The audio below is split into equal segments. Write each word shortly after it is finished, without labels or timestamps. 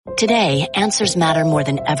Today, answers matter more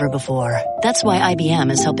than ever before. That's why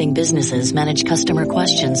IBM is helping businesses manage customer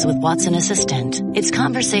questions with Watson Assistant. It's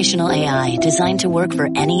conversational AI designed to work for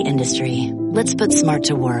any industry. Let's put smart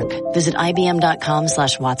to work. Visit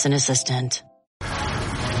IBM.com/Watson Assistant.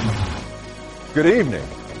 Good evening,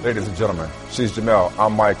 ladies and gentlemen. She's Jamel.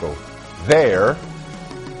 I'm Michael. There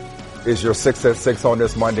is your 6 at 6 on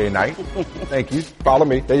this Monday night. Thank you. Follow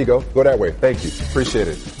me. There you go. Go that way. Thank you. Appreciate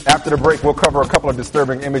it. After the break, we'll cover a couple of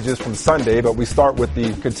disturbing images from Sunday, but we start with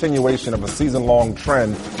the continuation of a season-long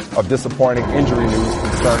trend of disappointing injury news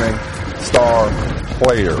concerning star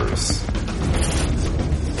players.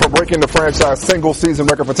 From breaking the franchise single-season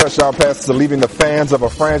record for touchdown passes to leaving the fans of a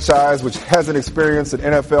franchise which hasn't experienced an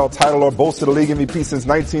NFL title or boasted a league MVP since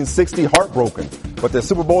 1960 heartbroken. But their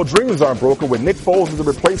Super Bowl dreams aren't broken. With Nick Foles as the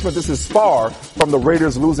replacement, this is far from the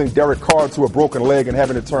Raiders losing Derek Carr to a broken leg and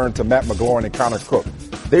having to turn to Matt McLaurin and Connor Cook.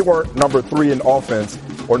 They weren't number 3 in offense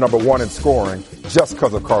or number 1 in scoring just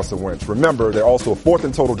because of Carson Wentz. Remember, they're also 4th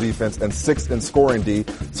in total defense and 6th in scoring D.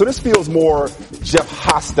 So this feels more Jeff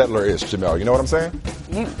Hostetler-ish, Jamel. You know what I'm saying?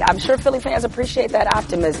 I'm sure Philly fans appreciate that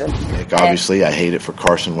optimism. Obviously, I hate it for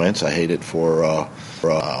Carson Wentz. I hate it for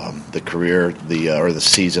the career, or the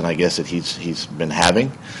season, I guess, that he's been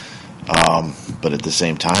having. But at the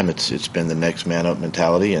same time, it's been the next man up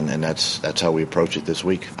mentality, and that's how we approach it this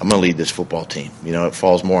week. I'm going to lead this football team. You know, it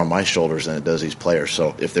falls more on my shoulders than it does these players.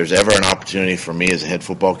 So if there's ever an opportunity for me as a head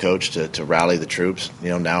football coach to rally the troops, you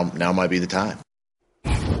know, now might be the time.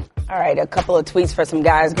 All right, a couple of tweets for some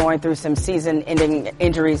guys going through some season-ending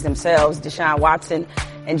injuries themselves. Deshaun Watson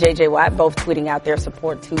and J.J. Watt both tweeting out their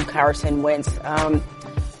support to Carson Wentz.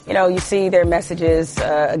 You know, you see their messages.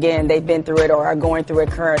 Again, they've been through it or are going through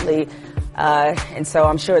it currently. And so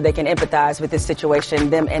I'm sure they can empathize with this situation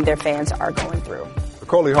them and their fans are going through.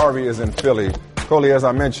 Coley Harvey is in Philly. Coley, as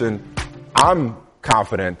I mentioned, I'm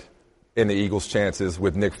confident in the Eagles' chances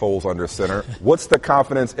with Nick Foles under center. What's the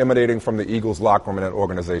confidence emanating from the Eagles locker room and that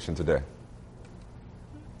organization today?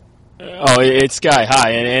 Oh, it's sky high,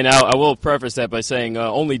 and I will preface that by saying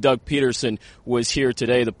only Doug Peterson was here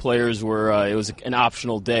today. The players were it was an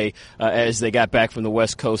optional day as they got back from the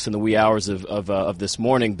West Coast in the wee hours of this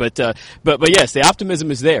morning. But yes, the optimism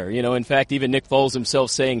is there. You know, in fact, even Nick Foles himself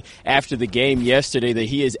saying after the game yesterday that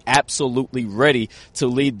he is absolutely ready to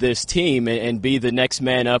lead this team and be the next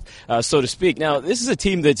man up, so to speak. Now, this is a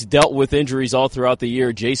team that's dealt with injuries all throughout the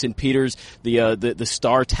year. Jason Peters, the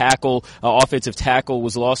star tackle, offensive tackle,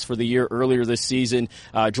 was lost for the year earlier this season.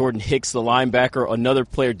 Jordan Hicks, the linebacker, another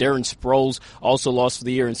player, Darren Sproles, also lost for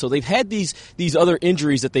the year. And so they've had these other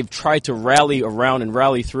injuries that they've tried to rally around and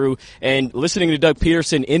rally through. And listening to Doug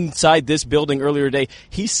Peterson inside this building earlier today,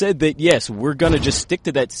 he said that, yes, we're going to just stick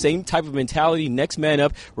to that same type of mentality, next man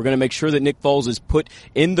up. We're going to make sure that Nick Foles is put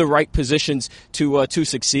in the right positions to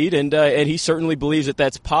succeed. And he certainly believes that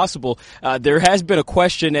that's possible. There has been a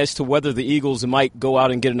question as to whether the Eagles might go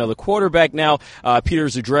out and get another quarterback now.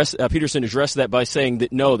 Peterson addressed that by saying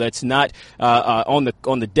that no, that's not on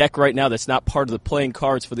the deck right now. That's not part of the playing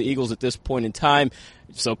cards for the Eagles at this point in time.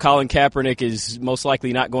 So Colin Kaepernick is most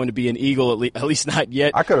likely not going to be an Eagle, at least not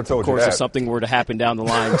yet. I could have told you that. Of course, if something were to happen down the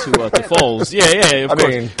line to Foles. Yeah, of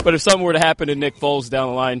course. But if something were to happen to Nick Foles down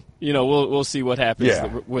the line, you know, we'll see what happens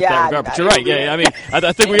with that regard. But you're right. Yeah, I mean,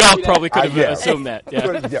 I think we all probably could have assumed that.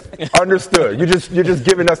 Yeah. Understood. You're just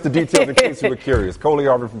giving us the details in case you were curious. Coley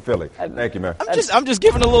Harvey from Philly. Thank you, man. I'm just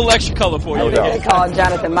giving a little extra color for you. They called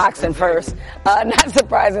Jonathan Moxon first. Not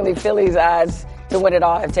surprisingly, Philly's odds to win it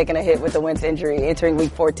all have taken a hit with the Wentz injury. Entering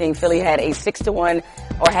Week 14, Philly had 6-1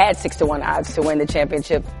 odds to win the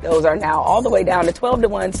championship. Those are now all the way down to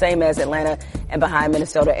 12-1, same as Atlanta and behind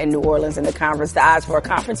Minnesota and New Orleans in the conference. The odds for a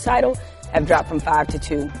conference title have dropped from 5-2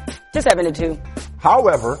 to 7-2.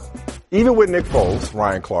 However, even with Nick Foles,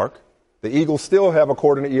 Ryan Clark, the Eagles still have,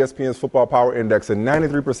 according to ESPN's Football Power Index, a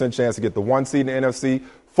 93% chance to get the 1 seed in the NFC,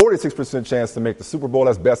 46% chance to make the Super Bowl,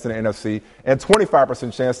 that's best in the NFC, and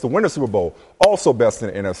 25% chance to win the Super Bowl, also best in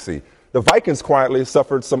the NFC. The Vikings quietly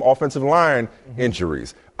suffered some offensive line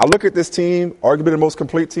injuries. I look at this team, arguably the most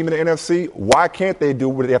complete team in the NFC. Why can't they do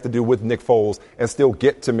what they have to do with Nick Foles and still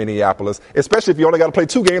get to Minneapolis, especially if you only got to play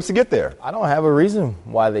 2 games to get there? I don't have a reason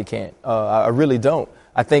why they can't. I really don't.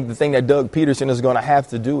 I think the thing that Doug Peterson is going to have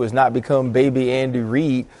to do is not become baby Andy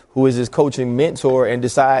Reid, who is his coaching mentor, and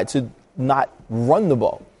decide to not run the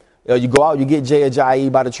ball. You go out, you get Jay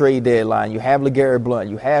Ajayi by the trade deadline. You have LeGarrette Blount.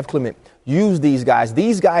 You have Clement. Use these guys.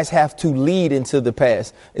 These guys have to lead into the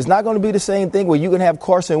pass. It's not going to be the same thing where you can have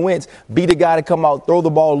Carson Wentz be the guy to come out, throw the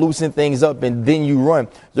ball, loosen things up, and then you run.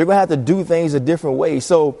 You're going to have to do things a different way.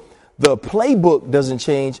 So The playbook doesn't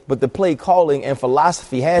change, but the play calling and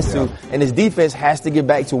philosophy has to, and his defense has to get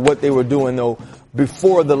back to what they were doing, though,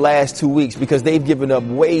 before the last 2 weeks, because they've given up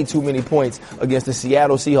way too many points against the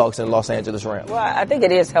Seattle Seahawks and Los Angeles Rams. Well, I think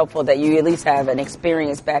it is helpful that you at least have an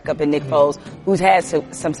experienced backup in Nick Foles, who's had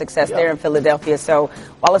some success there in Philadelphia. So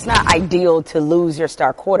while it's not ideal to lose your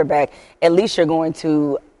star quarterback, at least you're going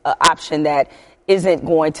to an option that isn't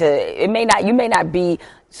going to, you may not be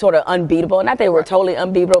sort of unbeatable. Not they were totally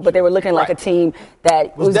unbeatable, but they were looking like a team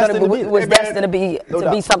that was destined to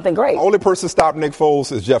be something great. The only person stopped Nick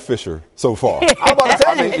Foles is Jeff Fisher so far. I'm about to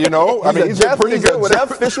tell you, he's been pretty good.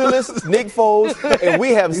 Jeff Fisherless, Nick Foles, and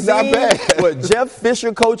we have seen what Jeff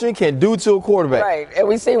Fisher coaching can do to a quarterback. Right, and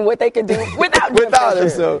we've seen what they can do without him.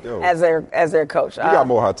 So as their coach. You got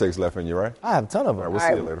more hot takes left in you, right? I have a ton of them. All right, we'll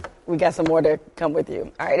see you later. We got some more to come with you.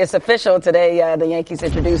 All right, it's official today. The Yankees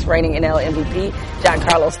introduced reigning NL MVP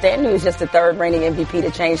Giancarlo Stanton, who is just the third reigning MVP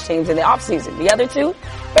to change teams in the offseason. The other two,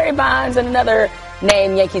 Barry Bonds and another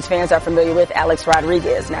name Yankees fans are familiar with, Alex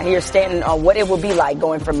Rodriguez. Now here's Stanton on what it will be like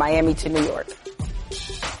going from Miami to New York.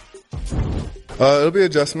 It'll be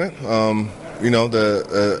adjustment.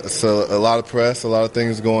 It's a lot of press, a lot of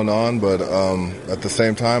things going on, but at the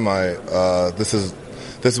same time, this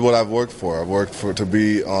is what I've worked for. I've worked to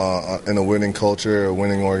be in a winning culture, a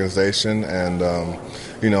winning organization, and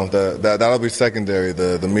that'll be secondary.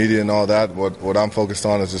 The media and all that. What I'm focused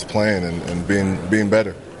on is just playing and being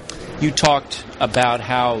better. You talked about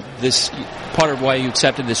how this part of why you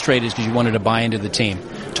accepted this trade is because you wanted to buy into the team.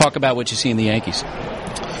 Talk about what you see in the Yankees.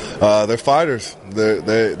 They're fighters.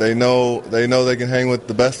 They know they can hang with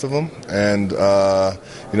the best of them, and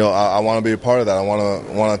I want to be a part of that. I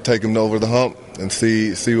want to take them over the hump and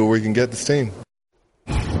see where we can get this team.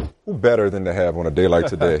 Who better than to have on a day like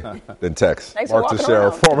today than Tex? Mark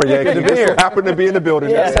Teixeira, former Yankee. Good to be here. Happened to be in the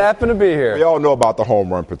building. Just happened to be here. We all know about the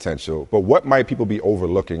home run potential, but what might people be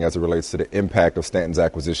overlooking as it relates to the impact of Stanton's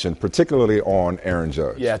acquisition, particularly on Aaron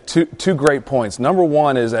Judge? Yeah, two great points. Number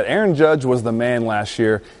one is that Aaron Judge was the man last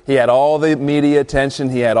year. He had all the media attention.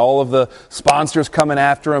 He had all of the sponsors coming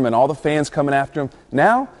after him and all the fans coming after him.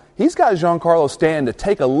 Now he's got Giancarlo Stanton to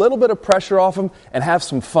take a little bit of pressure off him and have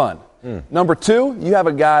some fun. Number two, you have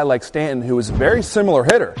a guy like Stanton who is a very similar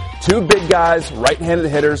hitter. Two big guys, right-handed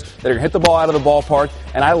hitters that are going to hit the ball out of the ballpark.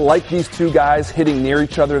 And I like these two guys hitting near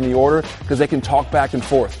each other in the order because they can talk back and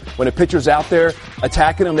forth. When a pitcher's out there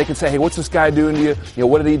attacking them, they can say, hey, what's this guy doing to you?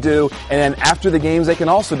 What did he do? And then after the games, they can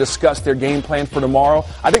also discuss their game plan for tomorrow.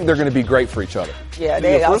 I think they're going to be great for each other. Yeah,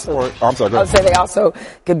 they also. I'm sorry, go ahead. I would say they also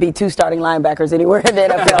could be two starting linebackers anywhere in the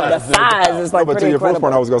NFL. The size is like but pretty to your incredible. first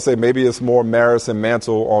point, I was going to say maybe it's more Maris and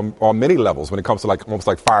Mantle on many levels when it comes to almost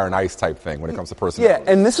like fire and ice type thing when it comes to personality.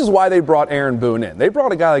 Yeah, and this is why they brought Aaron Boone in. They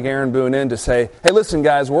brought a guy like Aaron Boone in to say, hey, listen,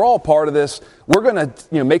 guys, we're all part of this. We're going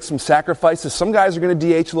to make some sacrifices. Some guys are going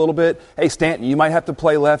to DH a little bit. Hey, Stanton, you might have to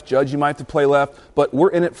play left. Judge, you might have to play left. But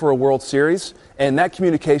we're in it for a World Series, and that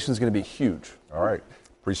communication is going to be huge. All right.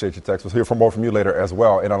 Appreciate your text. We'll hear more from you later as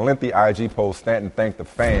well. In a lengthy IG post, Stanton thanked the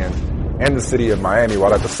fans and the city of Miami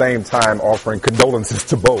while at the same time offering condolences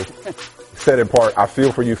to both. He said in part, I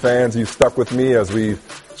feel for you fans. You stuck with me as we've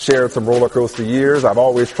shared some roller coaster years. I've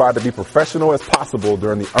always tried to be professional as possible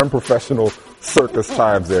during the unprofessional circus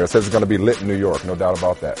times there. It says it's going to be lit in New York. No doubt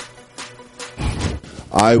about that.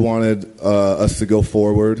 I wanted us to go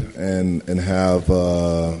forward and have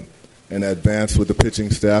an advance with the pitching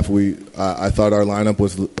staff. I thought our lineup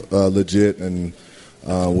was legit, and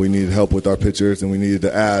we needed help with our pitchers, and we needed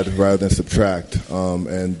to add rather than subtract.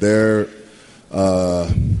 And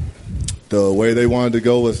the way they wanted to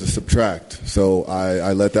go was to subtract. So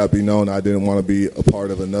I let that be known. I didn't want to be a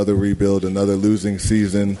part of another rebuild, another losing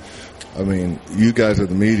season. I mean, you guys are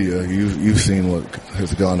the media. You've seen what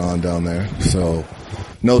has gone on down there. So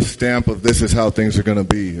no stamp of this is how things are going to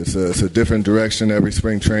be. It's a different direction every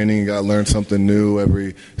spring training. You got to learn something new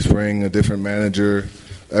every spring, a different manager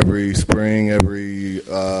every spring, every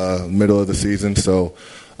middle of the season. So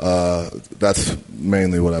that's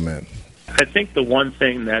mainly what I meant. I think the one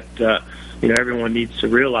thing that everyone needs to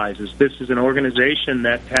realize is this is an organization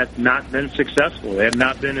that has not been successful. They have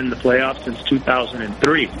not been in the playoffs since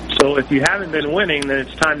 2003. So if you haven't been winning, then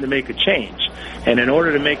it's time to make a change. And in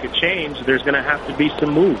order to make a change, there's going to have to be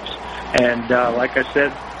some moves. And like I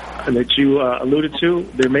said, that you alluded to,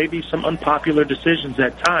 there may be some unpopular decisions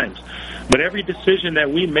at times. But every decision that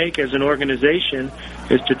we make as an organization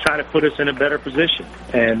is to try to put us in a better position.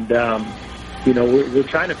 And, we're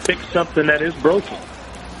trying to fix something that is broken.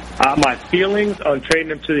 My feelings on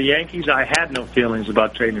trading him to the Yankees, I had no feelings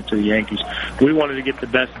about trading him to the Yankees. We wanted to get the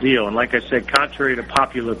best deal. And like I said, contrary to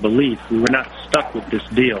popular belief, we were not stuck with this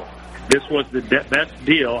deal. this was the best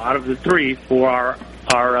deal out of the three for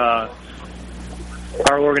our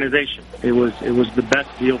organization. It was the best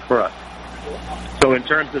deal for us. So in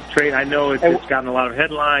terms of trade, I know it's gotten a lot of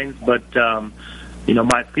headlines, but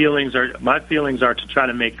my feelings are to try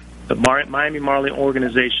to make the Miami Marlin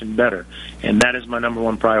organization better, and that is my number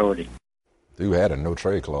one priority. You had a no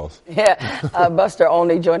trade clause. Yeah, Buster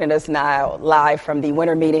Olney joining us now live from the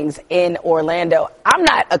winter meetings in Orlando. I'm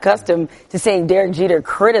not accustomed to seeing Derek Jeter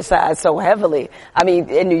criticized so heavily. I mean,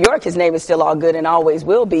 in New York, his name is still all good and always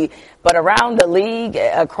will be. But around the league,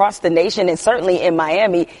 across the nation, and certainly in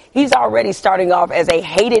Miami, he's already starting off as a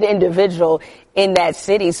hated individual in that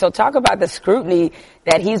city. So talk about the scrutiny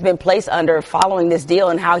that he's been placed under following this deal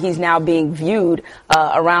and how he's now being viewed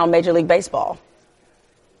around Major League Baseball.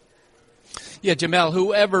 Yeah, Jemele,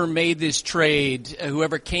 whoever made this trade,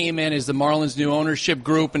 whoever came in as the Marlins' new ownership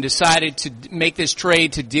group and decided to make this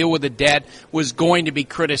trade to deal with the debt was going to be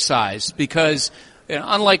criticized because,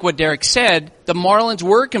 unlike what Derek said, the Marlins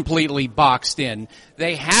were completely boxed in.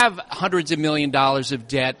 They have hundreds of $millions of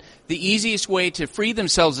debt. The easiest way to free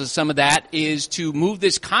themselves of some of that is to move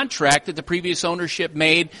this contract that the previous ownership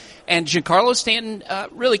made, and Giancarlo Stanton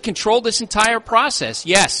really controlled this entire process.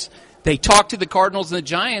 Yes, they talked to the Cardinals and the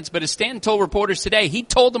Giants, but as Stanton told reporters today, he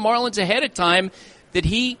told the Marlins ahead of time that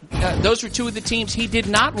those were two of the teams he did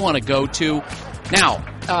not want to go to. Now,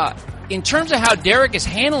 in terms of how Derek is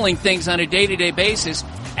handling things on a day-to-day basis,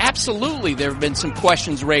 absolutely there have been some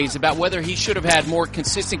questions raised about whether he should have had more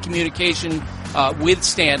consistent communication with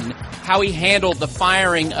Stanton, how he handled the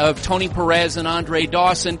firing of Tony Perez and Andre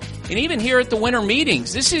Dawson, and even here at the winter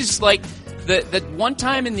meetings. This is like the one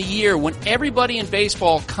time in the year when everybody in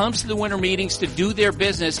baseball comes to the winter meetings to do their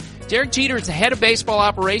business. Derek Jeter is the head of baseball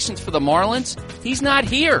operations for the Marlins. He's not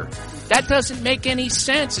here. That doesn't make any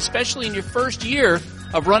sense, especially in your first year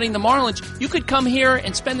of running the Marlins. You could come here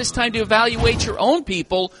and spend this time to evaluate your own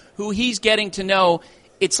people who he's getting to know.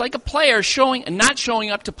 It's like a player not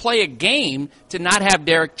showing up to play a game to not have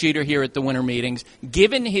Derek Jeter here at the winter meetings,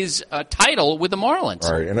 given his title with the Marlins.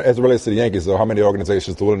 All right, and as it relates to the Yankees, though, how many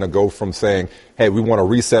organizations are willing to go from saying, hey, we want to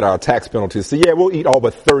reset our tax penalties to, yeah, we'll eat all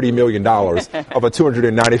but $30 million of a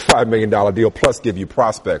 $295 million deal plus give you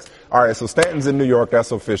prospects. All right, so Stanton's in New York.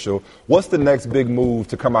 That's official. What's the next big move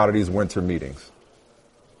to come out of these winter meetings?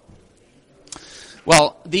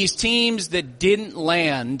 Well, these teams that didn't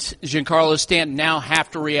land Giancarlo Stanton now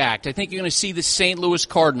have to react. I think you're going to see the St. Louis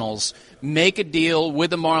Cardinals make a deal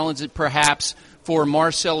with the Marlins perhaps for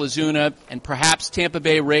Marcell Ozuna, and perhaps Tampa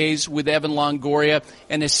Bay Rays with Evan Longoria,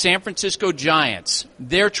 and the San Francisco Giants.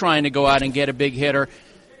 They're trying to go out and get a big hitter.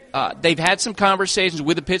 They've had some conversations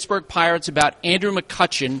with the Pittsburgh Pirates about Andrew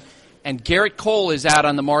McCutchen, and Garrett Cole is out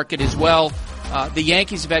on the market as well. The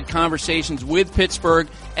Yankees have had conversations with Pittsburgh,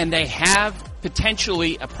 and they have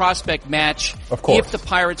potentially a prospect match if the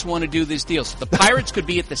Pirates want to do this deal. So the Pirates could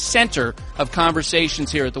be at the center of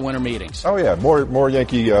conversations here at the winter meetings. Oh, yeah, more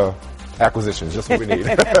Yankee acquisitions, just what we need.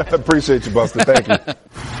 Appreciate you, Buster. Thank you.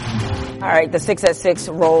 All right, the 6 at 6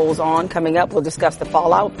 rolls on. Coming up, we'll discuss the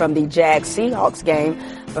fallout from the Jags-Seahawks game.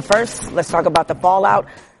 But first, let's talk about the fallout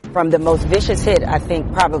from the most vicious hit, I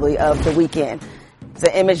think, probably of the weekend. It's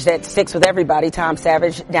an image that sticks with everybody. Tom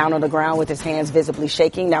Savage down on the ground with his hands visibly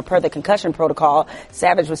shaking. Now, per the concussion protocol,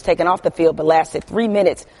 Savage was taken off the field but lasted 3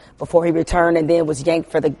 minutes before he returned and then was yanked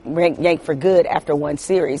for good after one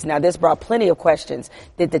series. Now, this brought plenty of questions.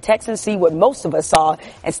 Did the Texans see what most of us saw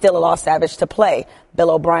and still allow Savage to play?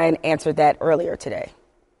 Bill O'Brien answered that earlier today.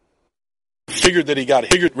 Figured that he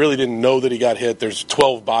got hit. Really didn't know that he got hit. There's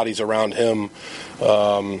 12 bodies around him.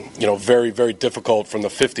 Very, very difficult from the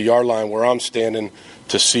 50-yard line where I'm standing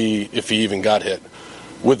to see if he even got hit.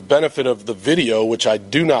 With benefit of the video, which I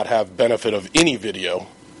do not have benefit of any video,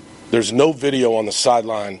 there's no video on the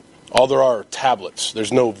sideline. All there are tablets.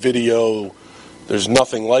 There's no video. There's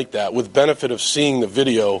nothing like that. With benefit of seeing the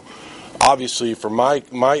video, obviously from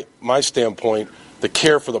my standpoint, the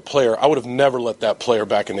care for the player, I would have never let that player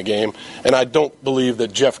back in the game, and I don't believe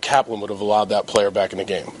that Jeff Kaplan would have allowed that player back in the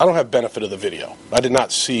game. I don't have benefit of the video. I did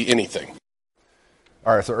not see anything.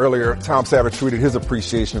 All right, so earlier, Tom Savage tweeted his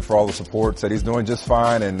appreciation for all the support, said he's doing just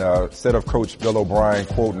fine, and said of Coach Bill O'Brien,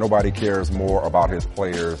 quote, nobody cares more about his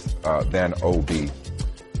players than OB.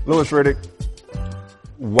 Louis Riddick,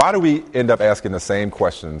 why do we end up asking the same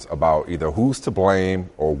questions about either who's to blame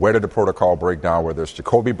or where did the protocol break down, whether it's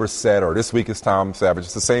Jacoby Brissett or this week it's Tom Savage?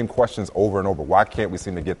 It's the same questions over and over. Why can't we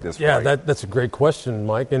seem to get this right? Yeah, that's a great question,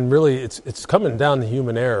 Mike. And really, it's coming down to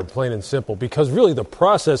human error, plain and simple, because really the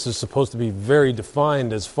process is supposed to be very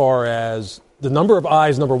defined as far as The number of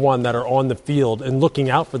eyes, number one, that are on the field and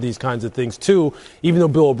looking out for these kinds of things. Two, even though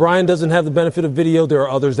Bill O'Brien doesn't have the benefit of video, there are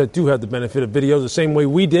others that do have the benefit of video the same way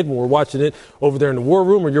we did when we're watching it over there in the war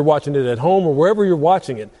room, or you're watching it at home, or wherever you're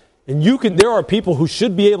watching it. And there are people who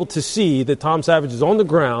should be able to see that Tom Savage is on the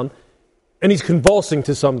ground and he's convulsing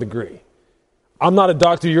to some degree. I'm not a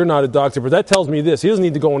doctor, you're not a doctor, but that tells me this. He doesn't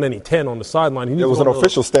need to go on any 10 on the sideline. There was an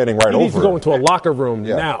official standing right over. He needs to go into a locker room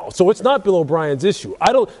now. So it's not Bill O'Brien's issue.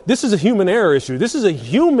 This is a human error issue. This is a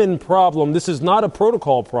human problem. This is not a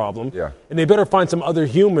protocol problem. Yeah. And they better find some other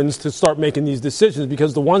humans to start making these decisions,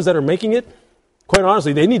 because the ones that are making it, quite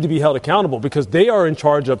honestly, they need to be held accountable, because they are in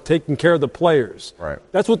charge of taking care of the players. Right.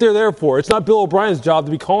 That's what they're there for. It's not Bill O'Brien's job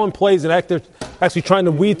to be calling plays and actually trying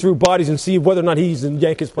to weed through bodies and see whether or not he's a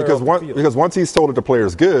Yankees player. Because once he's told that the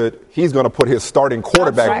player's good, he's going to put his starting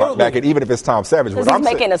quarterback back in, even if it's Tom Savage. Because he's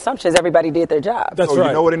making assumptions everybody did their job. That's right.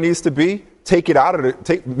 You know what it needs to be? Take it out of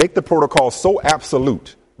it. Make the protocol so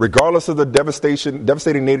absolute, regardless of the devastating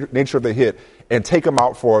nature of the hit, and take them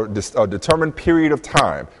out for a determined period of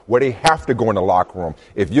time where they have to go in the locker room.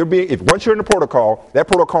 If once you're in the protocol, that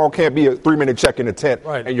protocol can't be a 3-minute check in the tent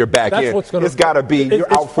and you're back in. It's got to be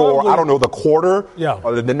you're out for the quarter,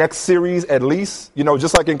 or the next series at least.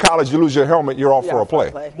 Just like in college, you lose your helmet, you're off for a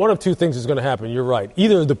play. One of two things is going to happen. You're right.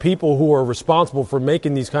 Either the people who are responsible for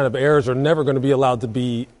making these kind of errors are never going to be allowed to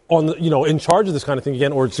be in charge of this kind of thing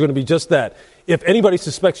again, or it's going to be just that. If anybody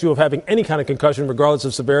suspects you of having any kind of concussion, regardless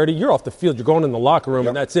of severity, you're off the field. You're going in the locker room,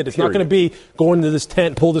 and that's it. It's not going to be going into this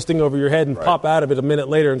tent, pull this thing over your head, and pop out of it a minute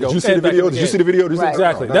later and go. Did you see the video?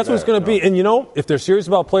 Exactly. That's what it's going to be. And if they're serious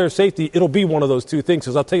about player safety, it'll be one of those two things.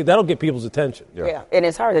 Because I'll tell you, that'll get people's attention. Yeah. And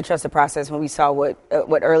it's hard to trust the process when we saw what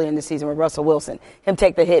early in the season with Russell Wilson, him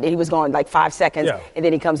take the hit, and he was going like 5 seconds, and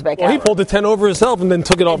then he comes back out. He pulled the tent over himself and then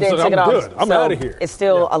took it off. I'm good. I'm out of here. It's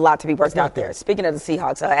still a lot to be worked out there. Speaking of the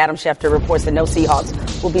Seahawks, Adam Schefter reports that no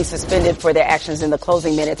Seahawks will be suspended for their actions in the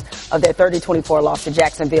closing minutes of their 30-24 loss to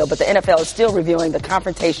Jacksonville. But the NFL is still reviewing the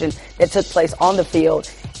confrontation that took place on the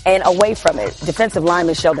field and away from it. Defensive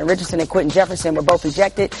linemen Sheldon Richardson and Quentin Jefferson were both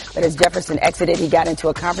ejected, but as Jefferson exited, he got into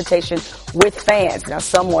a confrontation with fans. Now,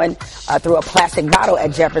 someone threw a plastic bottle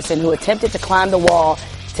at Jefferson, who attempted to climb the wall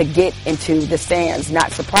to get into the stands.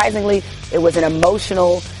 Not surprisingly, it was an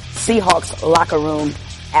emotional Seahawks locker room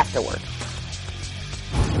afterward.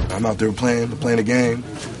 I'm out there playing the game.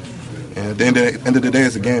 And at the end of the day,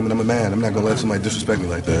 it's a game, and I'm a man. I'm not going to let somebody disrespect me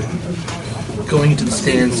like that. Going into the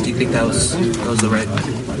stands, do you think that was the right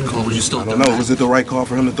call? Was you still? I don't know. Was it the right call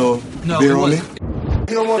for him to throw beer on me?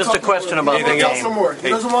 He don't want Just to talk a question about the game. He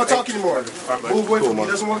doesn't want to talk anymore. Move away from me.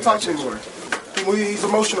 He doesn't want to talk anymore. He's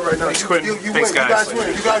emotional right now. Thanks, Quinn. You Thanks, win. guys.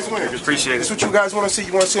 You guys win. Appreciate it. That's what you guys want to see.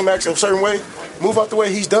 You want to see him act a certain way? Move out the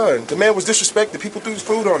way. He's done. The man was disrespected. People threw his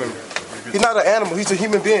food on him. He's not an animal. He's a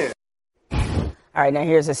human being. All right, now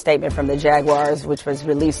here's a statement from the Jaguars, which was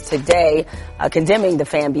released today, condemning the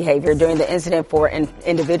fan behavior. During the incident, 4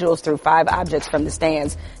 individuals threw 5 objects from the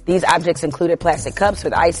stands. These objects included plastic cups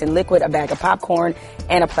with ice and liquid, a bag of popcorn,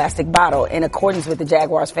 and a plastic bottle. In accordance with the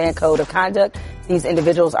Jaguars fan code of conduct, these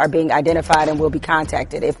individuals are being identified and will be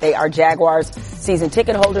contacted. If they are Jaguars season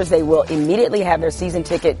ticket holders, they will immediately have their season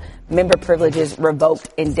ticket member privileges revoked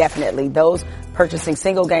indefinitely. Those purchasing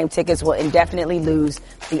single game tickets will indefinitely lose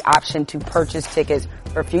the option to purchase tickets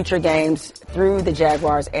for future games through the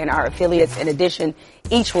Jaguars and our affiliates. In addition,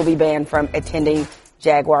 each will be banned from attending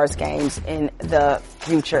Jaguars games in the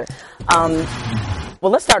future.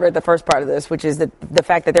 Well, let's start with the first part of this, which is the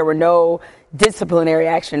fact that there were no disciplinary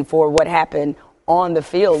action for what happened on the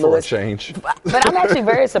field, Lewis. For a change. But I'm actually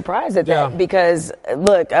very surprised at that because,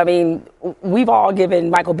 look, I mean, we've all given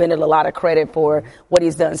Michael Bennett a lot of credit for what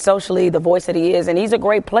he's done socially, the voice that he is, and he's a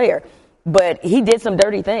great player. But he did some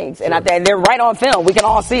dirty things, and they're right on film. We can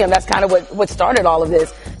all see them. That's kind of what started all of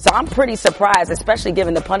this. So I'm pretty surprised, especially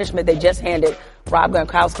given the punishment they just handed Rob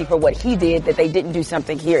Gronkowski for what he did, that they didn't do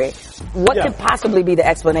something here. What could possibly be the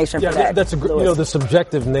explanation for that? That's the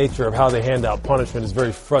subjective nature of how they hand out punishment is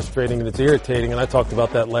very frustrating and it's irritating, and I talked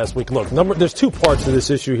about that last week. Look, there's 2 parts to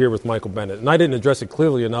this issue here with Michael Bennett, and I didn't address it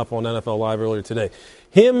clearly enough on NFL Live earlier today.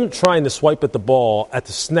 Him trying to swipe at the ball at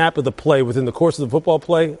the snap of the play within the course of the football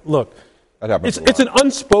play, look, it's an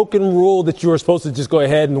unspoken rule that you are supposed to just go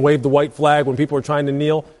ahead and wave the white flag when people are trying to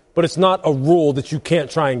kneel, but it's not a rule that you can't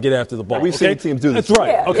try and get after the ball. We've seen teams do this. That's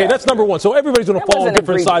right. That's number one. So everybody's going to fall on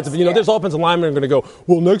different sides of it. There's offensive linemen are going to go,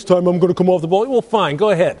 well, next time I'm going to come off the ball. Well, fine, go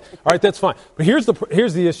ahead. All right, that's fine. But here's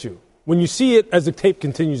the issue. When you see it as the tape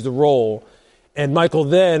continues to roll, and Michael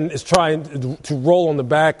then is trying to roll on the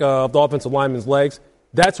back of the offensive lineman's legs,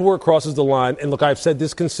 that's where it crosses the line. And look, I've said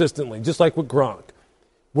this consistently, just like with Gronk.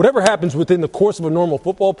 Whatever happens within the course of a normal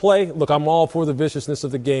football play, look, I'm all for the viciousness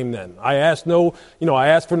of the game then. I asked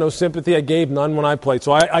for no sympathy. I gave none when I played.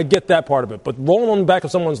 So I get that part of it. But rolling on the back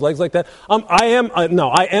of someone's legs like that,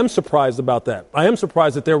 I am surprised about that. I am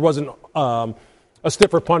surprised that there wasn't a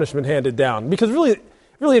stiffer punishment handed down. Because really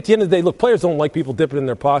at the end of the day, look, players don't like people dipping in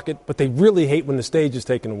their pocket, but they really hate when the stage is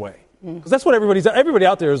taken away. Because that's what everybody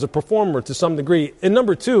out there is a performer to some degree. And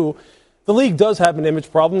number two, the league does have an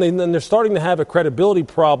image problem, and they're starting to have a credibility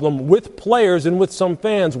problem with players and with some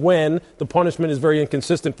fans when the punishment is very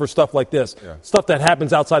inconsistent for stuff like this, stuff that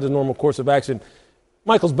happens outside the normal course of action.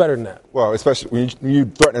 Michael's better than that. Well, especially when you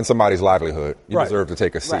threaten somebody's livelihood, you deserve to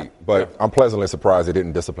take a seat. Right. But I'm pleasantly surprised they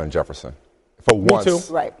didn't discipline Jefferson. For once, Me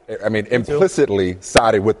too. Right. I mean, implicitly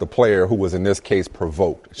sided with the player who was in this case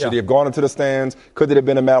provoked. Should he have gone into the stands? Could there have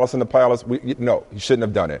been a malice in the palace? No, he shouldn't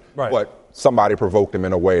have done it. Right. But somebody provoked him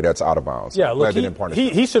in a way that's out of bounds. Yeah, look,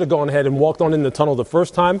 he should have gone ahead and walked on in the tunnel the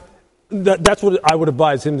first time. That's what I would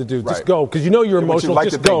advise him to do. Just go, because you know you're emotional.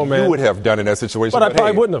 Just go, man. You would have done in that situation. But I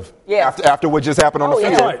probably wouldn't have. Yeah. After what just happened on the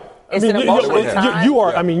field. That's right. It's an emotional time.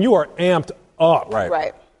 You are amped up.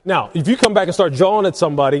 Right. Now, if you come back and start jawing at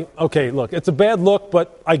somebody, okay, look, it's a bad look,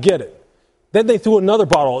 but I get it. Then they threw another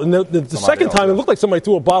bottle, and the second time it looked like somebody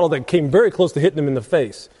threw a bottle that came very close to hitting him in the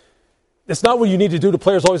face. It's not what you need to do. The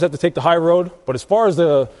players always have to take the high road, but as far as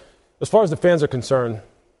the fans are concerned,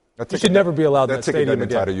 you should never be allowed that stadium again. That ticket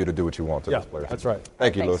doesn't entitle you to do what you want to those players. That's right.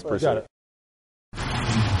 Thank you, Lewis. Appreciate it.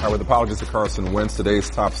 All right, with apologies to Carson Wentz, today's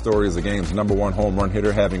top story is the game's #1 home run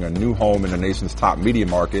hitter having a new home in the nation's top media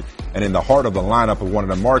market and in the heart of the lineup of one of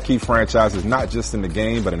the marquee franchises, not just in the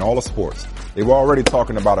game, but in all of sports. They were already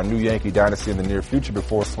talking about a new Yankee dynasty in the near future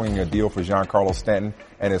before swinging a deal for Giancarlo Stanton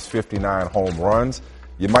and his 59 home runs.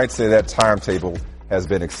 You might say that timetable has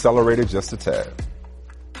been accelerated just a tad.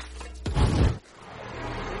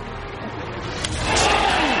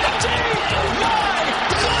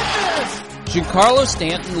 Giancarlo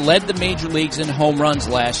Stanton led the major leagues in home runs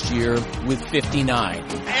last year with 59.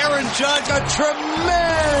 Aaron Judge, a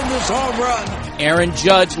tremendous home run. Aaron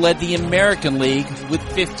Judge led the American League with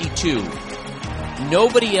 52.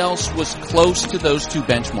 Nobody else was close to those two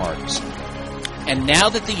benchmarks. And now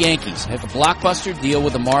that the Yankees have a blockbuster deal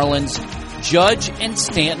with the Marlins, Judge and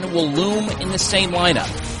Stanton will loom in the same lineup,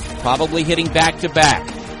 probably hitting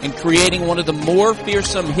back-to-back and creating one of the more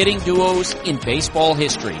fearsome hitting duos in baseball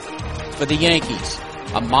history. For the Yankees,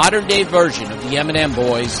 a modern-day version of the M&M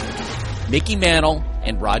boys, Mickey Mantle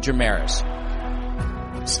and Roger Maris.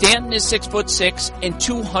 Stanton is 6'6" and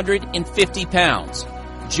 250 pounds.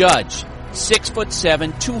 Judge,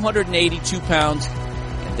 6'7", 282 pounds.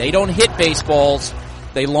 And they don't hit baseballs,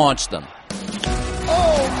 they launch them.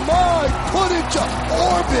 Oh my, put it to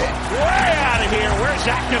orbit. Way out of here, where's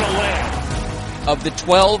that going to land? Of the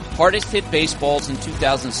 12 hardest hit baseballs in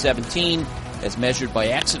 2017, as measured by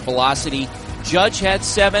exit velocity, Judge had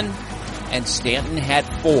 7 and Stanton had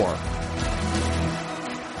 4.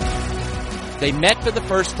 They met for the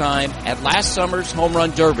first time at last summer's Home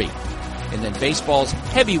Run Derby, and then baseball's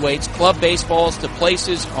heavyweights club baseballs to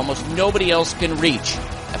places almost nobody else can reach,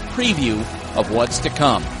 a preview of what's to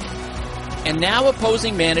come. And now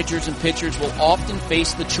opposing managers and pitchers will often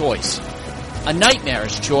face the choice, a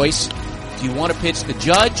nightmarish choice. Do you want to pitch to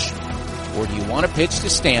Judge, or do you want to pitch to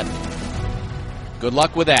Stanton? Good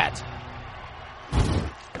luck with that.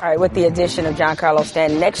 All right, with the addition of Giancarlo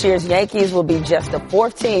Stanton, next year's Yankees will be just the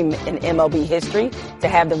 4th team in MLB history to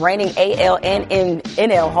have the reigning AL and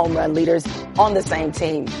NL home run leaders on the same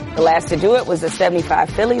team. The last to do it was the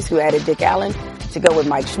 75 Phillies, who added Dick Allen to go with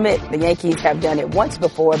Mike Schmidt. The Yankees have done it once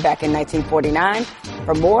before, back in 1949.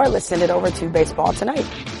 For more, let's send it over to Baseball Tonight.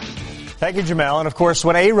 Thank you, Jemele. And, of course,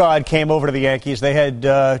 when A-Rod came over to the Yankees, they had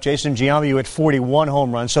Jason Giambi at 41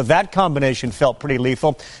 home runs. So that combination felt pretty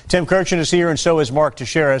lethal. Tim Kirchin is here, and so is Mark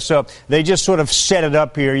Teixeira. So they just sort of set it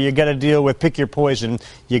up here. You got to deal with pick your poison.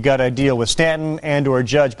 You got to deal with Stanton and or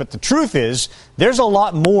Judge. But the truth is, there's a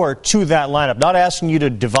lot more to that lineup. Not asking you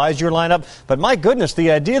to devise your lineup, but my goodness,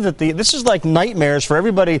 the idea that this is like nightmares for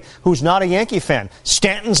everybody who's not a Yankee fan.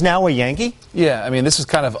 Stanton's now a Yankee? Yeah, I mean, this is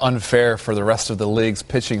kind of unfair for the rest of the league's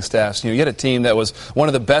pitching staffs. You had a team that was one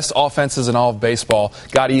of the best offenses in all of baseball,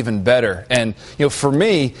 got even better. And, for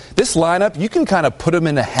me, this lineup, you can kind of put them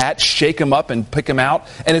in a hat, shake them up, and pick them out,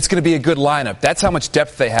 and it's going to be a good lineup. That's how much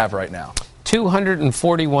depth they have right now.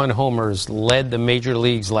 241 homers led the major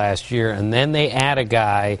leagues last year, and then they add a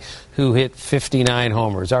guy who hit 59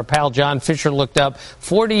 homers. Our pal John Fisher looked up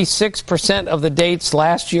 46% of the dates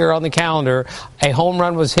last year on the calendar, a home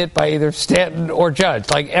run was hit by either Stanton or Judge.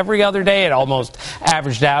 Like every other day it almost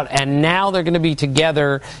averaged out, and now they're going to be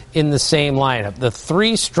together in the same lineup. The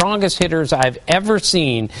three strongest hitters I've ever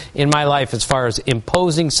seen in my life as far as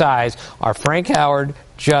imposing size are Frank Howard,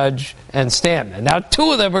 Judge, and Stanton. And now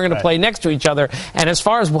two of them are going to play next to each other. And as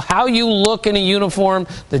far as how you look in a uniform,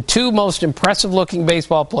 the two most impressive-looking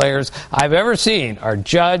baseball players I've ever seen are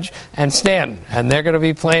Judge and Stanton. And they're going to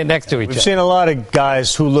be playing next to each other. We've seen a lot of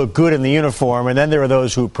guys who look good in the uniform, and then there are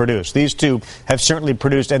those who produce. These two have certainly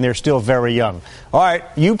produced, and they're still very young. All right,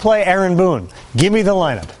 you play Aaron Boone. Give me the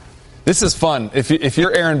lineup. This is fun. If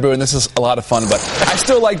you're Aaron Boone, this is a lot of fun. But I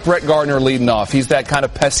still like Brett Gardner leading off. He's that kind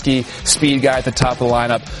of pesky speed guy at the top of the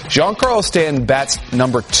lineup. Giancarlo Stanton bats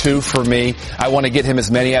number 2 for me. I want to get him as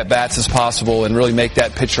many at-bats as possible and really make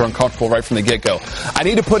that pitcher uncomfortable right from the get-go. I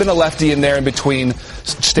need to put in a lefty in there in between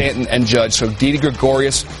Stanton and Judge. So Didi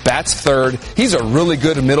Gregorius bats 3rd. He's a really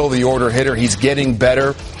good middle-of-the-order hitter. He's getting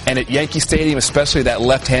better. And at Yankee Stadium, especially that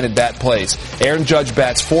left-handed bat plays. Aaron Judge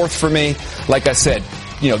bats 4th for me. Like I said,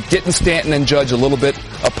 getting Stanton and Judge a little bit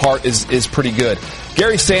apart is pretty good.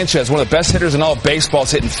 Gary Sanchez, one of the best hitters in all of baseball,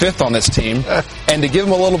 is hitting 5th on this team. And to give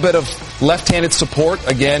him a little bit of left-handed support,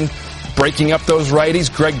 again, breaking up those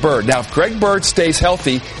righties, Greg Bird. Now, if Greg Bird stays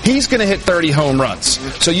healthy, he's going to hit 30 home runs.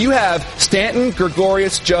 So you have Stanton,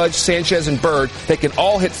 Gregorius, Judge, Sanchez, and Bird. They can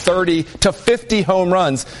all hit 30 to 50 home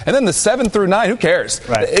runs. And then the 7 through 9, who cares?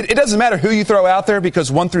 Right. It doesn't matter who you throw out there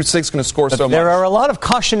because 1 through 6 is going to score so much. There are a lot of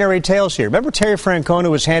cautionary tales here. Remember Terry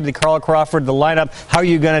Francona was handed Carl Crawford the lineup, how are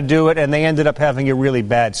you going to do it? And they ended up having a really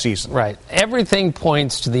bad season. Right. Everything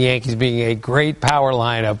points to the Yankees being a great power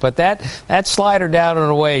lineup, but that slider down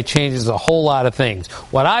and away changes a whole lot of things.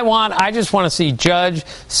 What I just want to see Judge,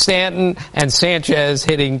 Stanton, and Sanchez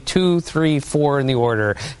hitting 2, 3, 4 in the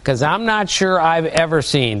order, because I'm not sure I've ever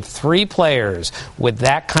seen 3 players with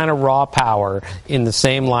that kind of raw power in the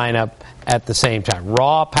same lineup at the same time.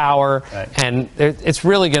 Raw power, and it's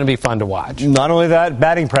really going to be fun to watch. Not only that,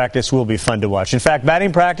 batting practice will be fun to watch. In fact,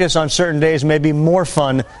 batting practice on certain days may be more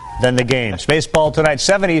fun than the games. Baseball tonight,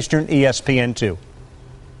 7 Eastern, ESPN2.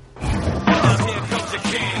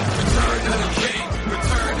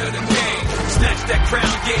 That crown,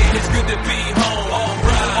 yeah, it's good to be home. All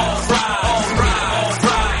right, all right, all right, all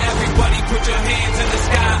right. Everybody put your hands in the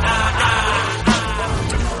sky.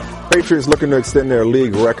 Patriots looking to extend their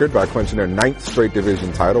league record by clinching their 9th straight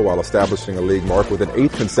division title while establishing a league mark with an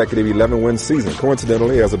 8th consecutive 11-win season.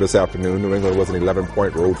 Coincidentally, as of this afternoon, New England was an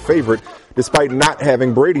 11-point road favorite, despite not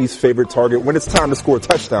having Brady's favorite target when it's time to score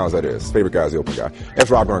touchdowns, that is. Favorite guy's the open guy. That's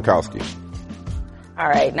Rob Gronkowski. All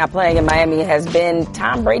right, now playing in Miami has been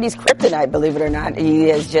Tom Brady's kryptonite, believe it or not. He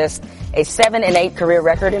has just a 7-8 career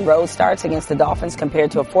record in road starts against the Dolphins compared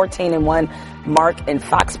to a 14-1 mark in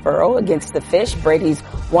Foxborough against the Fish. Brady's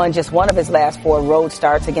won just one of his last 4 road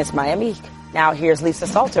starts against Miami. Now here's Lisa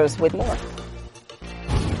Salters with more.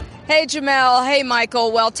 Hey, Jamel. Hey,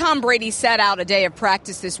 Michael. Well, Tom Brady sat out a day of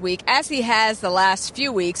practice this week, as he has the last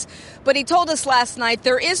few weeks. But he told us last night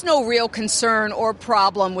there is no real concern or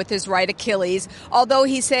problem with his right Achilles, although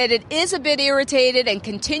he said it is a bit irritated and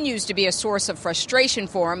continues to be a source of frustration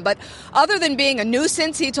for him. But other than being a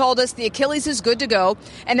nuisance, he told us the Achilles is good to go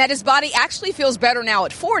and that his body actually feels better now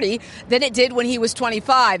at 40 than it did when he was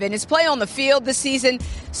 25. And his play on the field this season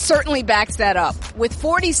certainly backs that up. With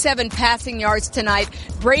 47 passing yards tonight,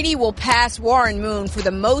 Brady will pass Warren Moon for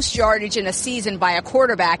the most yardage in a season by a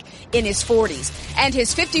quarterback in his 40s. And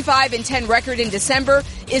his 55-10 record in December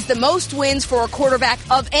is the most wins for a quarterback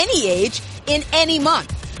of any age in any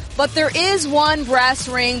month. But there is one brass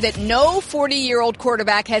ring that no 40-year-old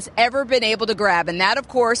quarterback has ever been able to grab, and that, of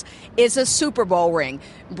course, is a Super Bowl ring.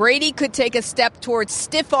 Brady could take a step towards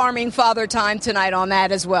stiff-arming Father Time tonight on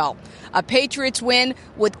that as well. A Patriots win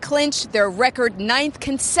would clinch their record 9th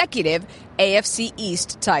consecutive AFC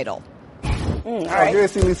East title. All right. You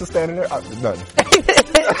see Lisa standing there? Nothing.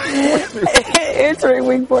 Entering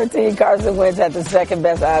Week 14, Carson Wentz had the second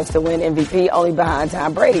best odds to win MVP, only behind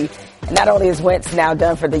Tom Brady. And not only is Wentz now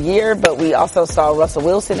done for the year, but we also saw Russell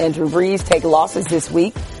Wilson and Drew Brees take losses this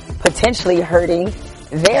week, potentially hurting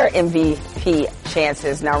their MVP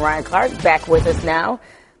chances. Now, Ryan Clark back with us now.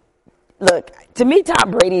 Look, to me,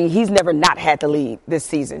 Tom Brady, he's never not had the lead this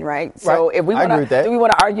season, right? So if we want to, do we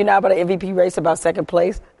want to argue now about an MVP race about second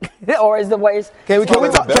place, or is the ways? Can we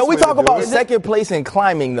talk about second place and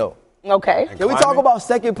climbing though? Okay. Can we talk about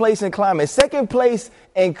second place and climate? Second place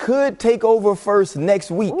and could take over first next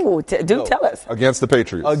week. Ooh, tell us. Against the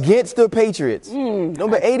Patriots. Against the Patriots.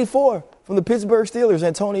 Number 84 from the Pittsburgh Steelers,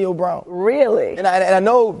 Antonio Brown. Really? And I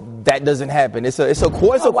know that doesn't happen. It's a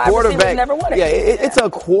quarterback. Never won it. Yeah, it's a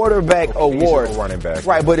quarterback award. Running back.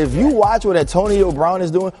 Right, but if you watch what Antonio Brown is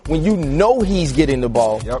doing, when you know he's getting the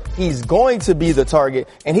ball, he's going to be the target,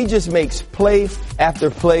 and he just makes play after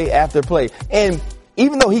play after play. And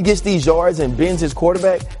even though he gets these yards and Ben's his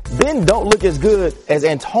quarterback, Ben don't look as good as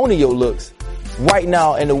Antonio looks right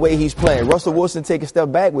now in the way he's playing. Russell Wilson take a step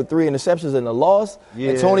back with 3 interceptions and a loss.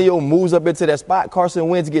 Yeah. Antonio moves up into that spot. Carson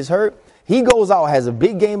Wentz gets hurt. He goes out, has a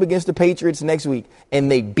big game against the Patriots next week, and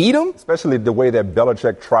they beat him. Especially the way that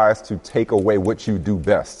Belichick tries to take away what you do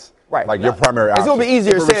best. Right. Like your primary option. It's going to be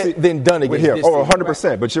easier said than done against him. this Oh, team. 100%.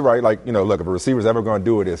 Right. But you're right. Like, look, if a receiver's ever going to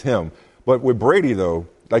do it, it's him. But with Brady, though,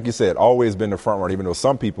 like you said, always been the front runner, even though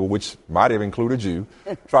some people, which might have included you,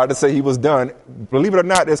 tried to say he was done. Believe it or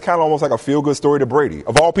not, it's kind of almost like a feel-good story to Brady,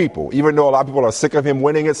 of all people. Even though a lot of people are sick of him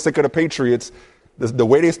winning it, sick of the Patriots, the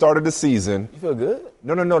way they started the season. You feel good?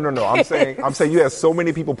 No. I'm saying you had so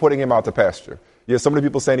many people putting him out to pasture. You had so many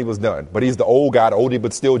people saying he was done. But he's the old guy, the oldie,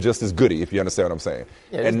 but still just as goody, if you understand what I'm saying.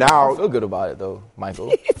 Yeah, and now I feel good about it, though, Michael.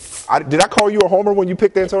 Did I call you a homer when you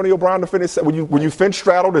picked Antonio Brown to finish? When you Finch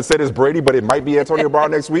straddled and said it's Brady, but it might be Antonio Brown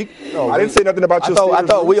next week? No, I didn't say nothing about your Steelers. I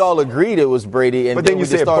thought we all agreed it was Brady. And but then you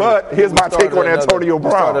said, but here's my take on Antonio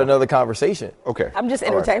Brown. Started another conversation. Okay. I'm just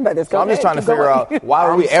entertained by this. So I'm just trying to figure out why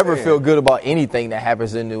would we ever feel good about anything that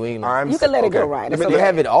happens in New England? You can let it go, Ryan. They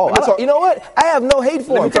have it all. You know what? I have no hate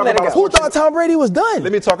for him. Who thought Tom Brady was done?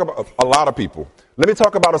 Let me talk about a lot of people. Let me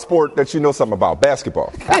talk about a sport that you know something about,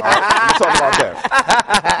 basketball. Let me talk about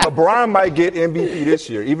that. LeBron might get MVP this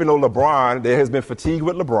year, even though there has been fatigue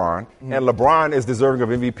with LeBron, and LeBron is deserving of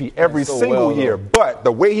MVP every single year. But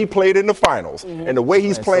the way he played in the finals and the way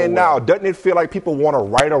he's playing now, doesn't it feel like people want to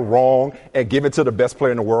right or wrong and give it to the best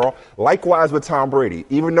player in the world? Likewise with Tom Brady,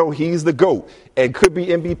 even though he's the GOAT and could be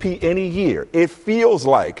MVP any year, it feels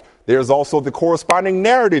like there's also the corresponding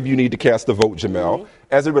narrative you need to cast the vote, Jemele,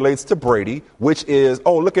 as it relates to Brady, which is,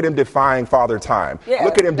 look at him defying Father Time. Yeah,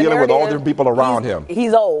 look at him dealing with all the people around him.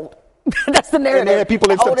 He's old. That's the narrative. And then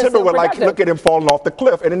people in September were like, look at him falling off the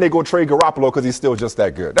cliff. And then they go trade Garoppolo because he's still just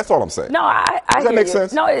that good. That's all I'm saying. No, Does that make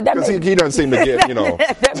sense? No, that makes he doesn't seem to get,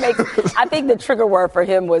 that makes. I think the trigger word for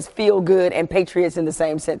him was feel good and Patriots in the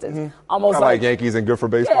same sentence. Almost kind of like Yankees and good for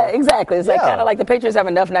baseball. Yeah, exactly. It's like kind of like the Patriots have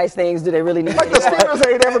enough nice things. Do they really need like the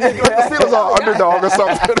Steelers ain't ever been good. The Steelers are underdog or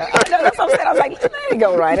something. No, that's what I'm saying. I was like, let it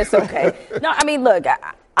go, Ryan. It's okay. No, I mean, look,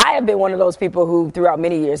 I have been one of those people who, throughout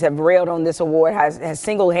many years, have railed on this award, has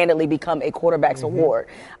single-handedly become a quarterback's award.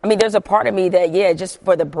 I mean, there's a part of me that, just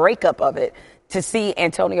for the breakup of it, to see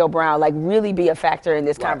Antonio Brown, really be a factor in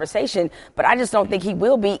this conversation. But I just don't think he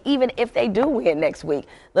will be, even if they do win next week.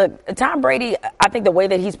 Look, Tom Brady, I think the way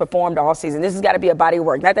that he's performed all season, this has got to be a body of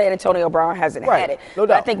work. Not that Antonio Brown hasn't had it. No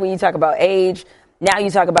doubt. But I think when you talk about age, now you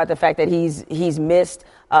talk about the fact that he's missed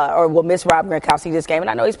or will miss Rob Gronkowski this game. And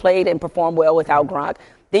I know he's played and performed well without Gronk.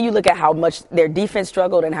 Then you look at how much their defense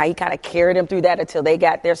struggled and how he kind of carried them through that until they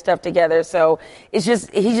got their stuff together. So he's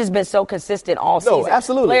just been so consistent all season. No,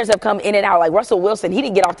 absolutely. Players have come in and out. Like Russell Wilson, he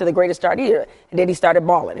didn't get off to the greatest start either. And then he started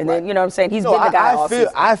balling. And then, you know what I'm saying? He's been the guy all season.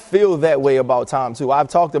 I feel that way about Tom, too. I've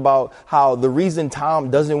talked about how the reason Tom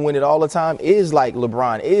doesn't win it all the time is like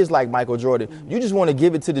LeBron, is like Michael Jordan. You just want to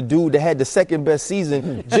give it to the dude that had the second best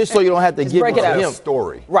season just so you don't have to give it to him.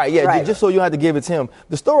 Story. Right, just so you don't have to give it to him.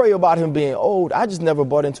 The story about him being old, I just never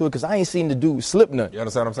bought into it because I ain't seen the dude slip none. You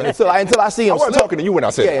understand what I'm saying? Until I see him slip. I wasn't talking to you when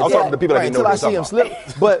I said it. I was talking to the people that didn't know what until I see him slip.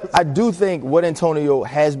 But I do think what Antonio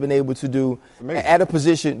has been able to do at a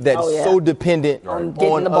position that's so dependent on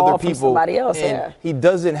other people. Somebody else, and he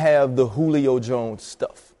doesn't have the Julio Jones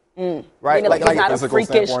stuff. Right? Like not a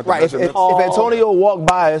freakish. Right. If Antonio walked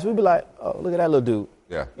by us, we'd be like, oh, look at that little dude.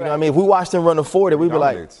 Yeah. You know what I mean? If we watched him run a 40, we'd be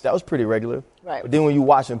like, that was pretty regular. Right. But then when you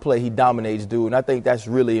watch him play, he dominates, dude. And I think that's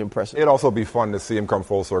really impressive. It'd also be fun to see him come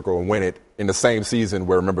full circle and win it in the same season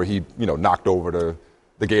where, remember, he knocked over the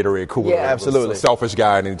Gatorade cooler. Yeah, absolutely. A selfish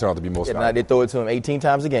guy, and then he turned out to be most valuable. Now they throw it to him 18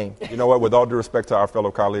 times a game. You know what? With all due respect to our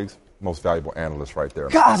fellow colleagues, most valuable analyst right there.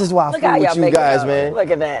 Gosh, that's why I feel with you guys, man.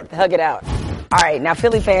 Look at that. Hug it out. All right. Now,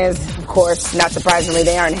 Philly fans, of course, not surprisingly,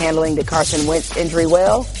 they aren't handling the Carson Wentz injury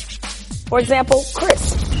well. For example,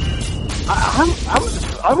 Chris.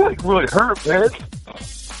 I'm like really hurt, man.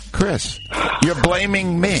 Chris, you're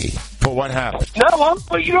blaming me for what happened. No,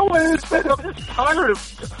 but you know what it is, man? I'm just tired of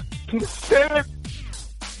saying.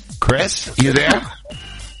 Chris, you there?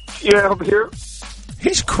 Yeah, I'm here.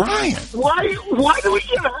 He's crying. Why do we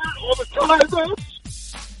get hurt all the time, man?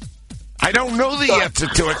 I don't know the answer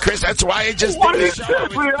to it, Chris. That's why I just did the show.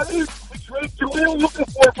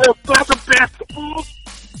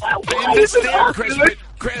 I understand,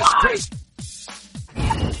 Chris.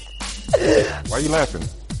 Why are you laughing?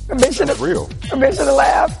 Permission That's real. Permission to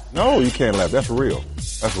laugh? No, you can't laugh. That's real.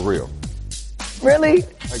 That's real. Really?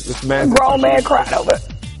 Like this man, a grown man cried over it.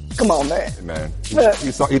 Come on, man. Hey, man. He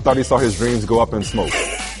thought he saw his dreams go up in smoke.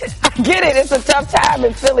 I get it. It's a tough time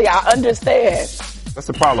in Philly. I understand. That's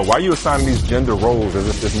the problem. Why are you assigning these gender roles as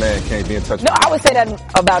if this man can't be in touch? No, I would say that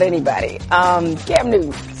about anybody. Cam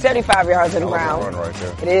Newton, 75 yards in the ground. Right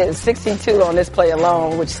there. It is 62 on this play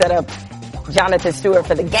alone, which set up Jonathan Stewart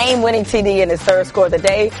for the game-winning TD in his third score of the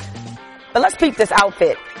day. But let's peep this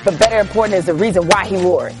outfit. But better important is the reason why he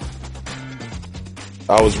wore it.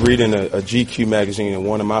 I was reading a GQ magazine, and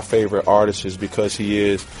one of my favorite artists is because he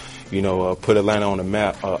is, put Atlanta on the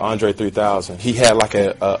map, Andre 3000. He had like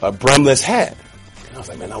a brimless hat. And I was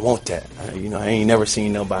like, man, I want that. I ain't never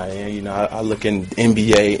seen nobody. I look in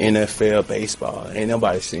NBA, NFL, baseball. Ain't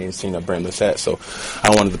nobody seen a brimless hat. So I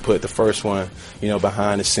wanted to put the first one,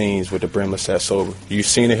 behind the scenes with the brimless hat. So you've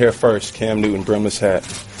seen it here first. Cam Newton, brimless hat.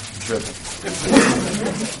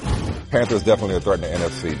 Panthers definitely a threat in the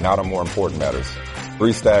NFC. Now the more important matters.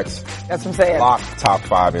 3 stacks. That's what I'm saying. Lock top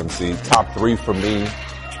 5 MC. Top 3 for me.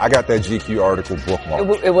 I got that GQ article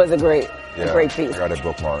bookmarked. It was a great piece. I got it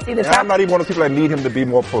bookmarked. See, I'm not even one of those people that need him to be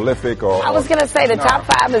more prolific I was going to say the top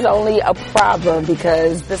 5 is only a problem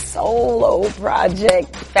because the solo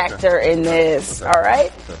project factor in this, all right?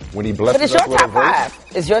 When he blesses But it's your top 5.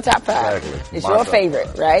 It's your top 5. Exactly. It's your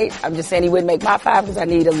favorite, right? I'm just saying he wouldn't make my 5 because I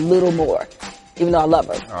need a little more, even though I love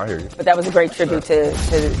him. I hear you. But that was a great tribute to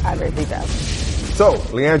Andre 3000. So,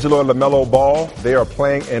 LiAngelo and LaMelo Ball, they are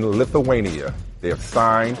playing in Lithuania. They have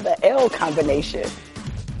signed. The L combination.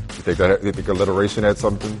 You think alliteration had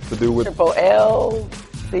something to do with? Triple L.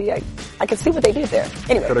 See, I can see what they did there.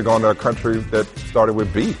 Anyway. Could have gone to a country that started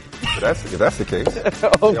with B. If that's the case.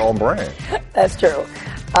 Okay. Your own brand. That's true.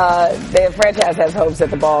 The franchise has hopes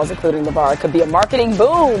that the Balls, including LeVar, could be a marketing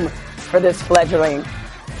boom for this fledgling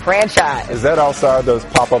franchise. Is that outside those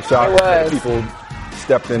pop-up shops that people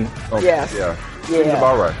stepped in? Okay. Yes. Yeah. Yeah. Seems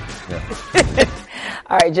about right. Yeah.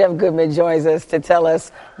 All right, Jeff Goodman joins us to tell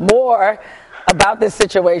us more about this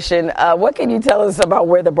situation. What can you tell us about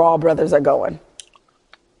where the Ball brothers are going?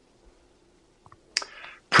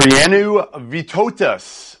 Prienu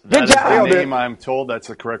Vitotas. That is job. the name, I'm told. That's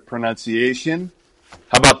the correct pronunciation.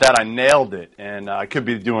 How about that? I nailed it. And I could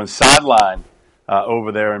be doing sideline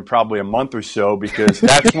over there in probably a month or so because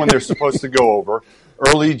that's when they're supposed to go over.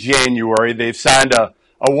 Early January. They've signed a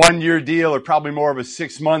 1-year deal or probably more of a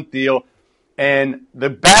 6-month deal. And the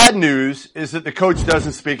bad news is that the coach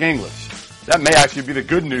doesn't speak English. That may actually be the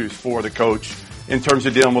good news for the coach in terms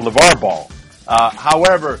of dealing with LeVar Ball.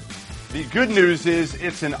 However, the good news is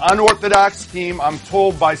it's an unorthodox team. I'm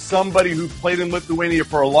told by somebody who played in Lithuania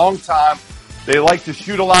for a long time. They like to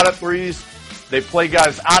shoot a lot of threes. They play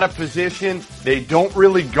guys out of position. They don't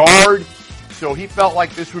really guard. So he felt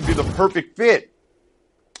like this would be the perfect fit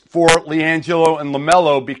for LiAngelo and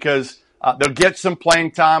LaMelo because they'll get some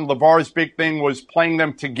playing time. LeVar's big thing was playing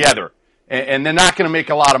them together. And they're not going to make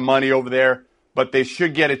a lot of money over there, but they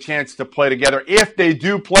should get a chance to play together if they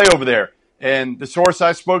do play over there. And the source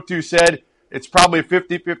I spoke to said it's probably a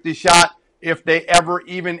 50-50 shot if they ever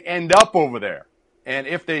even end up over there. And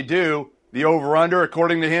if they do, the over-under,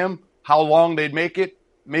 according to him, how long they'd make it,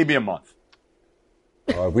 maybe a month.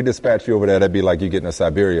 If we dispatch you over there, that'd be like you getting a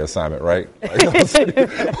Siberia assignment, right?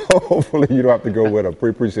 Hopefully you don't have to go with them.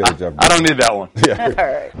 Appreciate it, Jeff. I don't need that one. Yeah. All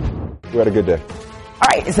right. We had a good day. All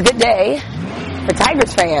right, it's a good day for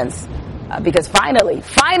Tigers fans because finally,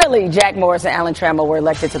 Jack Morris and Alan Trammell were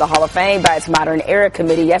elected to the Hall of Fame by its Modern Era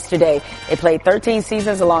Committee yesterday. They played 13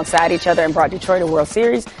 seasons alongside each other and brought Detroit a World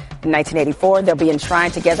Series in 1984. They'll be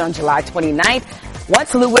enshrined together on July 29th.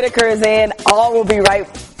 Once Lou Whitaker is in, all will be right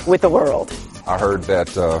with the world. I heard that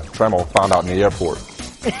Trammell found out in the airport.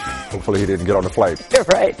 Hopefully he didn't get on the flight.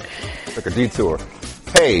 Right. Took a detour.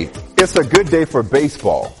 Hey, it's a good day for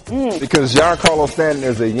baseball because Giancarlo Stanton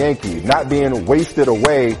is a Yankee, not being wasted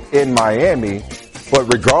away in Miami.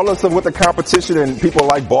 But regardless of what the competition and people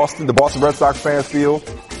like the Boston Red Sox fans feel,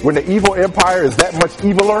 when the evil empire is that much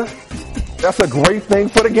eviler, that's a great thing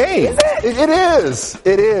for the game. Is it? It is.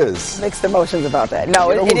 It is. Mixed emotions about that.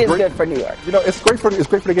 No, it is good for New York. It's great for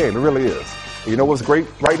the game. It really is. You know what's great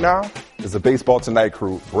right now is the Baseball Tonight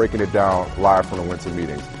crew breaking it down live from the winter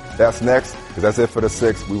meetings. That's next, because that's it for the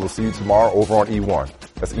 6th. We will see you tomorrow over on E1.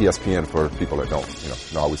 That's ESPN for people that don't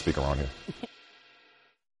know how we speak around here.